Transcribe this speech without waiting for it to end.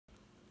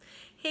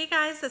Hey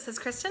guys, this is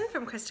Kristen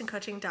from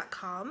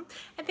KristenCoaching.com,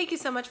 and thank you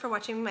so much for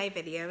watching my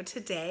video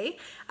today.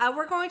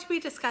 We're going to be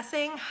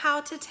discussing how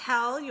to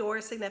tell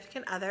your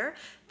significant other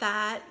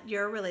that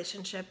your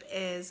relationship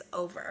is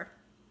over.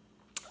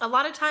 A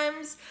lot of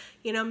times,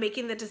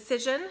 making the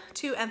decision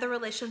to end the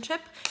relationship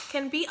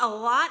can be a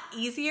lot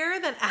easier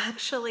than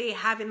actually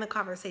having the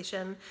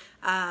conversation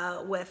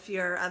with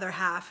your other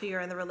half who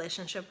you're in the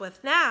relationship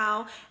with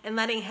now and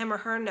letting him or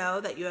her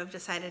know that you have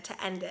decided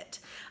to end it.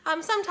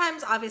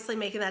 Sometimes, obviously,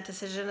 making that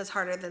decision is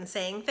harder than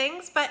saying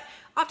things, but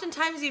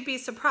oftentimes you'd be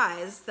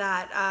surprised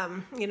that,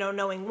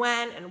 knowing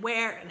when and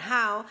where and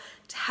how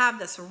to have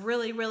this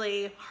really,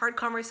 really hard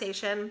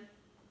conversation.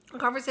 A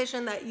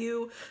conversation that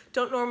you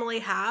don't normally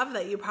have,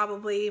 that you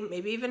probably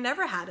maybe even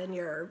never had in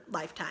your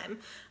lifetime.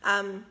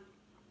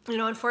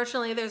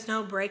 Unfortunately, there's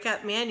no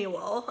breakup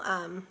manual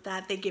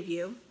that they give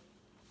you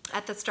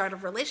at the start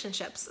of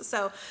relationships.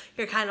 So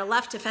you're kind of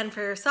left to fend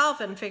for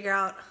yourself and figure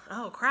out,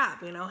 oh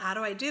crap, how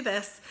do I do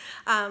this?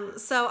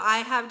 So I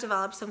have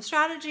developed some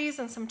strategies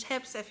and some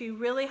tips if you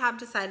really have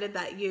decided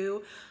that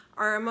you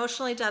are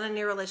emotionally done in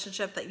your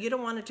relationship, that you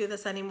don't want to do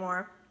this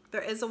anymore.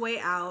 There is a way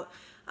out.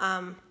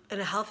 In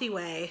a healthy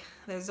way.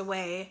 There's a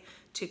way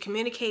to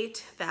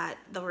communicate that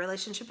the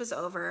relationship is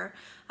over,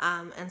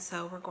 and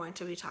so we're going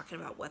to be talking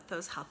about what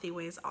those healthy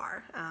ways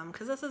are,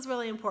 because this is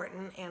really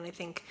important and I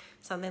think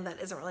something that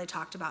isn't really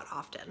talked about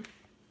often.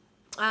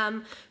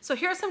 So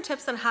here are some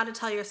tips on how to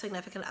tell your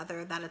significant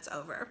other that it's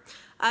over.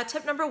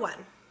 Tip number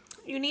one.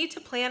 You need to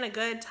plan a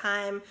good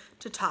time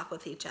to talk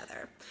with each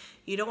other.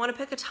 You don't want to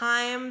pick a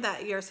time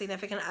that your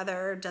significant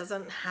other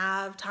doesn't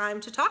have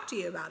time to talk to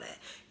you about it.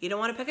 You don't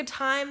want to pick a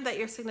time that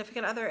your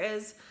significant other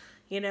is,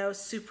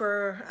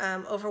 super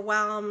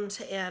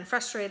overwhelmed and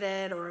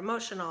frustrated or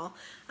emotional.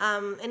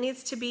 It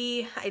needs to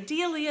be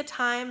ideally a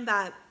time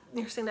that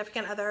your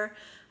significant other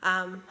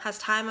has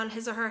time on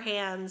his or her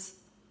hands,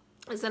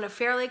 is in a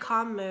fairly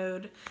calm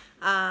mood,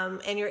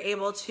 and you're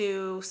able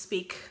to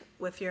speak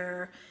with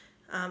your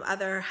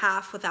other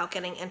half without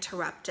getting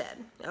interrupted.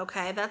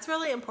 Okay, that's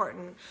really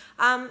important.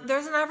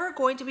 There's never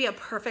going to be a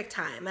perfect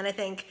time, and I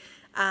think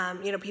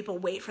people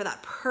wait for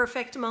that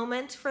perfect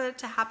moment for it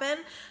to happen,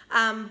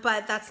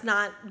 but that's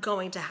not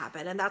going to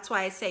happen, and that's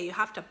why I say you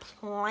have to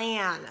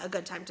plan a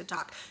good time to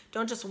talk.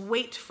 Don't just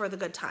wait for the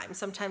good time.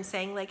 Sometimes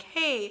saying like,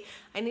 hey,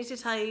 I need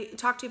to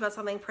talk to you about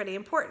something pretty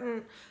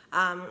important.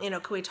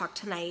 Can we talk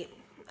tonight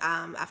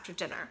after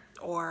dinner,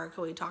 or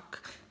can we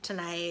talk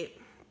tonight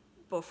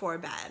before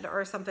bed,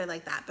 or something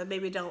like that? But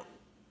maybe don't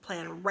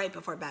plan right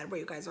before bed where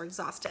you guys are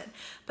exhausted,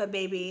 but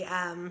maybe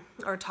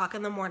or talk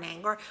in the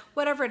morning or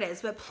whatever it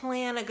is, but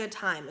plan a good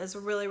time is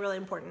really, really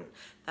important.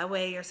 That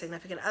way your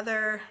significant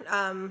other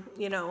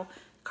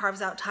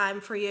carves out time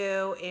for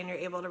you and you're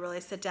able to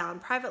really sit down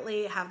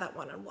privately, have that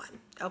one-on-one.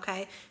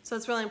 Okay, so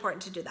it's really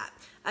important to do that.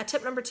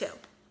 Tip number two.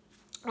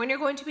 When you're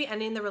going to be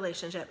ending the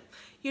relationship,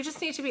 you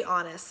just need to be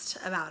honest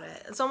about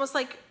it. It's almost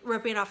like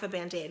ripping off a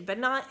Band-Aid, but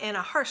not in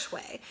a harsh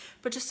way,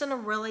 but just in a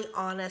really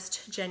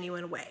honest,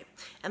 genuine way.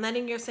 And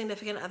letting your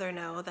significant other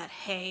know that,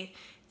 hey,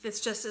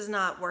 this just is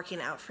not working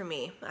out for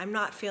me. I'm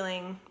not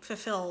feeling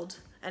fulfilled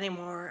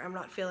anymore. I'm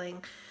not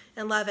feeling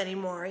in love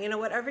anymore.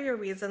 Whatever your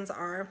reasons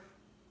are,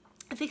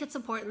 I think it's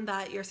important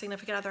that your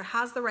significant other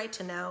has the right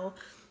to know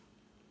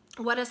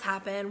what has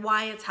happened,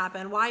 why it's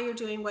happened, why you're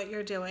doing what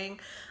you're doing,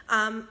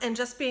 and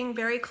just being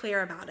very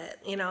clear about it,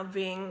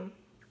 being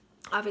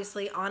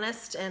obviously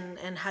honest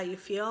in how you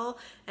feel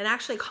and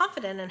actually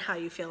confident in how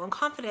you feel and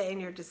confident in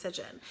your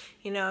decision.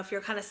 If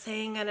you're kind of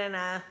saying it in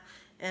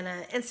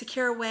an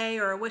insecure way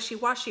or a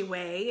wishy-washy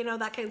way,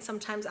 that can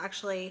sometimes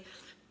actually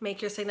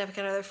make your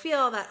significant other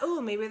feel that,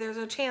 oh, maybe there's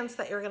a chance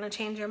that you're going to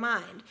change your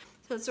mind.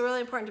 So it's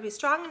really important to be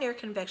strong in your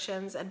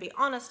convictions and be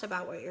honest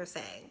about what you're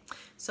saying.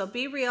 So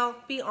be real,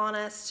 be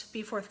honest,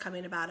 be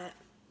forthcoming about it.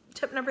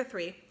 Tip number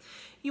three,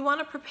 you want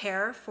to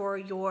prepare for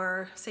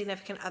your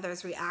significant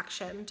other's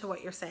reaction to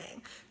what you're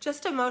saying.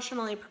 Just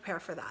emotionally prepare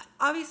for that.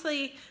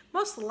 Obviously,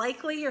 most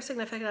likely your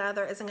significant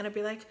other isn't going to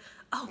be like,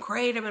 oh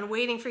great, I've been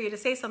waiting for you to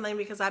say something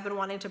because I've been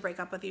wanting to break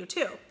up with you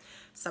too.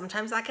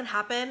 Sometimes that can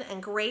happen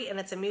and great, and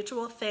it's a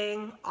mutual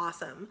thing,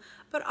 awesome.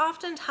 But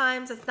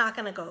oftentimes it's not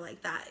going to go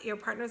like that. Your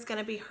partner's going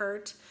to be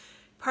hurt.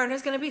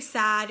 Partner's going to be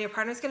sad, your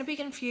partner's going to be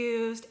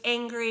confused,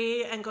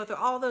 angry, and go through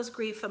all those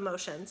grief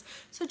emotions.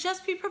 So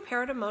just be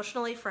prepared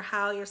emotionally for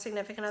how your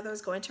significant other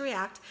is going to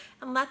react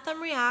and let them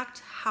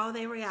react how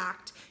they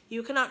react.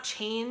 You cannot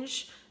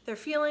change their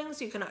feelings,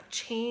 you cannot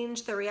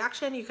change their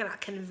reaction, you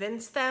cannot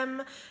convince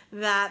them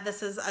that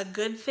this is a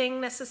good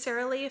thing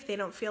necessarily if they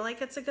don't feel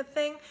like it's a good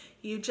thing.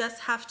 You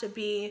just have to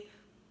be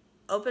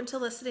open to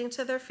listening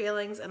to their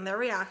feelings and their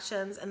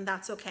reactions, and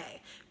that's okay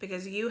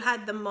because you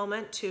had the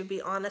moment to be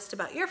honest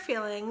about your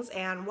feelings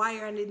and why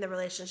you're ending the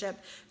relationship.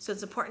 So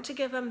it's important to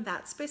give them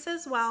that space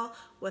as well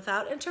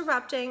without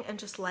interrupting and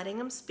just letting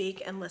them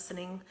speak and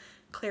listening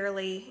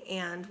clearly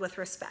and with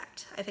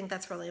respect. I think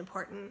that's really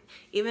important,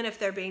 even if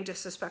they're being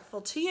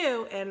disrespectful to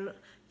you in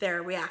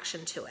their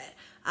reaction to it.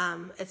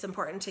 It's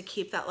important to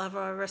keep that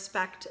level of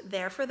respect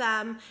there for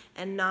them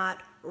and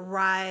not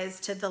rise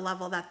to the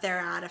level that they're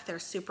at if they're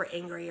super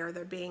angry or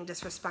they're being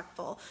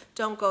disrespectful.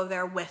 Don't go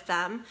there with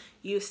them.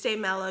 You stay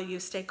mellow, you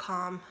stay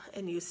calm,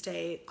 and you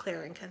stay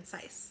clear and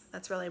concise.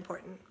 That's really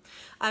important.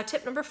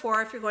 Tip number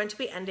 4, if you're going to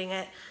be ending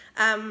it,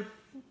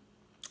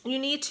 you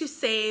need to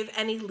save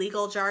any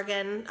legal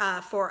jargon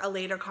for a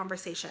later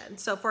conversation.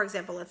 So for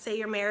example, let's say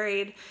you're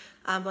married,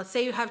 let's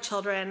say you have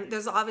children.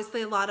 There's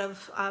obviously a lot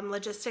of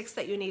logistics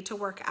that you need to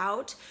work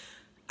out.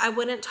 I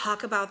wouldn't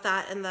talk about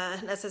that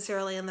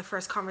necessarily in the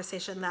first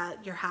conversation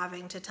that you're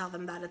having to tell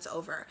them that it's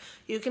over.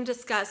 You can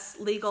discuss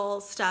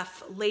legal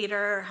stuff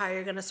later, how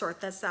you're gonna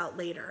sort this out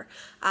later.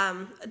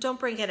 Don't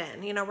bring it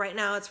in. You know, right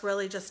now it's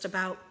really just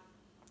about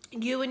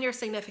you and your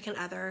significant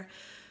other.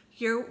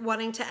 You're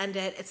wanting to end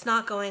it. It's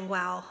not going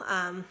well.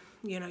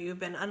 You know, you've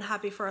been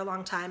unhappy for a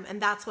long time,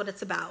 and that's what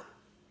it's about.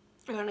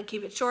 You're going to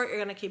keep it short. You're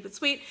going to keep it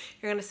sweet.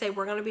 You're going to say,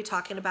 we're going to be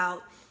talking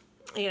about,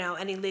 you know,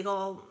 any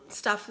legal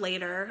stuff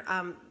later.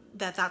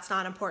 That's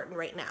not important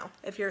right now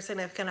if your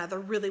significant other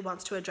really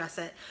wants to address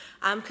it,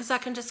 because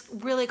that can just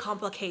really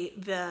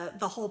complicate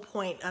the whole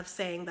point of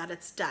saying that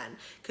it's done,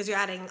 because you're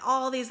adding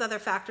all these other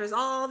factors,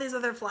 all these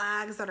other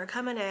flags that are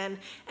coming in,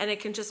 and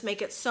it can just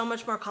make it so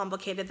much more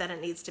complicated than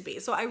it needs to be.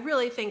 So I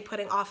really think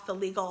putting off the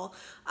legal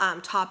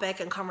topic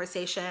and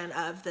conversation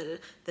of the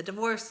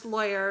divorce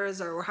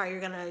lawyers or how you're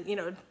gonna, you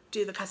know,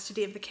 do the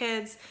custody of the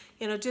kids,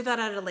 you know, do that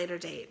at a later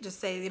date.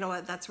 Just say, you know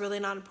what, that's really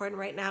not important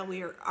right now.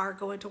 We are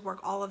going to work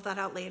all of that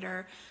out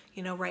later.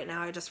 You know, right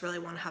now I just really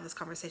want to have this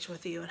conversation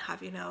with you and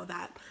have you know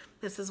that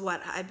this is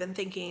what I've been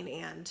thinking,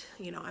 and,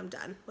 you know, I'm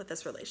done with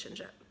this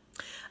relationship.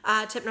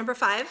 Tip number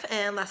 5,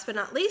 and last but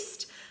not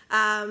least,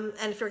 and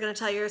if you're going to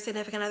tell your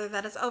significant other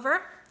that it's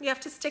over, you have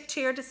to stick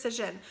to your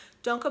decision.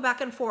 Don't go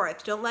back and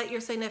forth. Don't let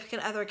your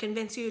significant other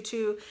convince you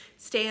to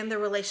stay in the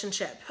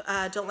relationship.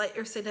 Don't let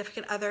your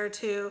significant other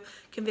to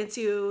convince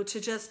you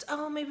to just,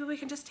 oh, maybe we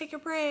can just take a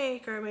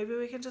break, or maybe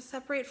we can just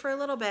separate for a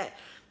little bit.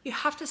 You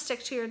have to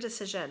stick to your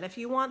decision. If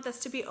you want this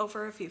to be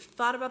over, if you've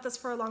thought about this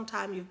for a long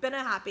time, you've been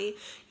unhappy,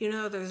 you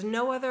know there's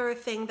no other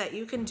thing that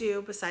you can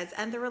do besides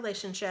end the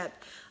relationship,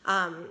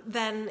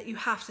 then you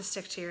have to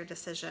stick to your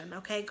decision,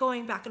 okay?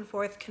 Going back and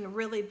forth can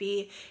really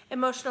be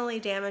emotionally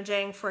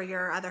damaging for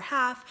your other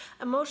half,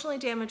 emotionally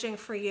damaging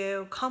for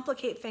you,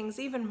 complicate things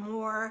even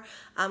more,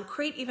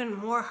 create even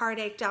more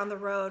heartache down the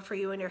road for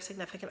you and your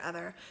significant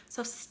other.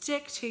 So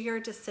stick to your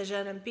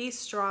decision and be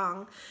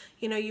strong.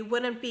 You know, you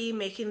wouldn't be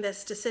making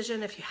this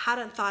decision if you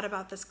hadn't thought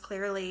about this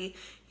clearly.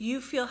 You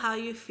feel how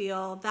you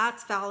feel.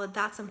 That's valid.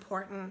 That's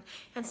important.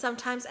 And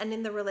sometimes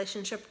ending the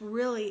relationship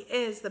really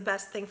is the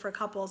best thing for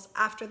couples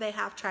after they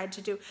have tried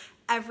to do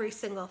every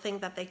single thing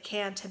that they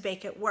can to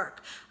make it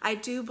work. I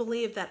do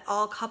believe that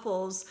all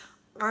couples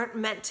aren't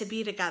meant to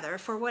be together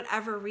for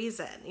whatever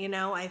reason. You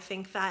know, I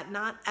think that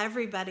not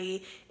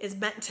everybody is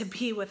meant to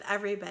be with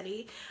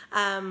everybody.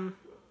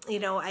 You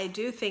know, I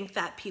do think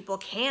that people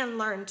can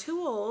learn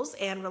tools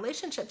and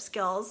relationship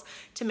skills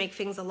to make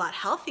things a lot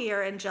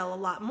healthier and gel a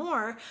lot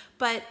more,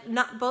 but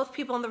not both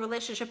people in the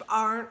relationship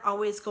aren't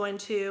always going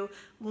to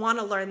want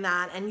to learn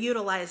that and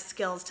utilize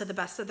skills to the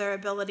best of their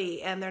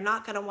ability, and they're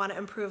not going to want to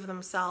improve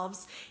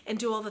themselves and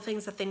do all the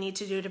things that they need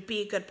to do to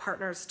be good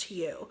partners to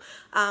you,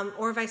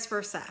 or vice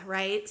versa,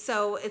 right?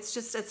 So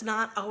it's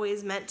not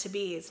always meant to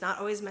be. It's not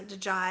always meant to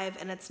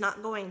jive, and it's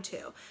not going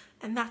to.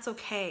 And that's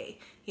okay.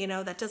 You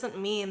know, that doesn't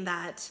mean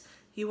that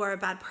you are a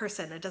bad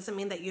person. It doesn't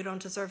mean that you don't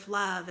deserve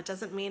love. It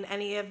doesn't mean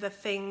any of the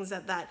things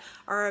that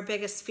are our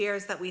biggest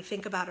fears that we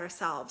think about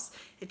ourselves.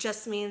 It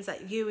just means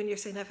that you and your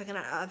significant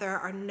other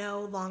are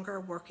no longer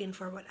working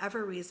for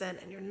whatever reason,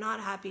 and you're not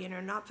happy and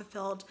you're not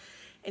fulfilled,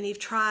 and you've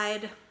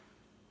tried,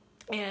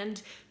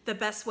 and the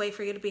best way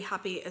for you to be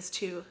happy is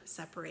to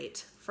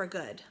separate for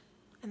good.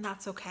 And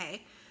that's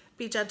okay.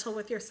 Be gentle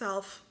with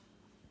yourself.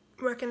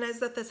 Recognize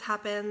that this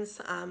happens,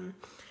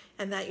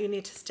 and that you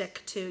need to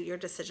stick to your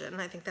decision.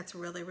 I think that's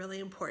really, really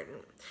important.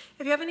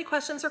 If you have any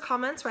questions or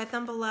comments, write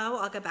them below.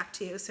 I'll get back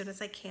to you as soon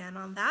as I can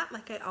on that,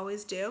 like I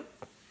always do.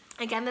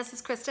 Again, this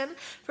is Kristen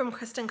from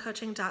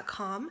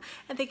KristenCoaching.com,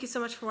 and thank you so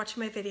much for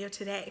watching my video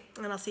today,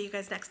 and I'll see you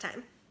guys next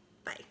time.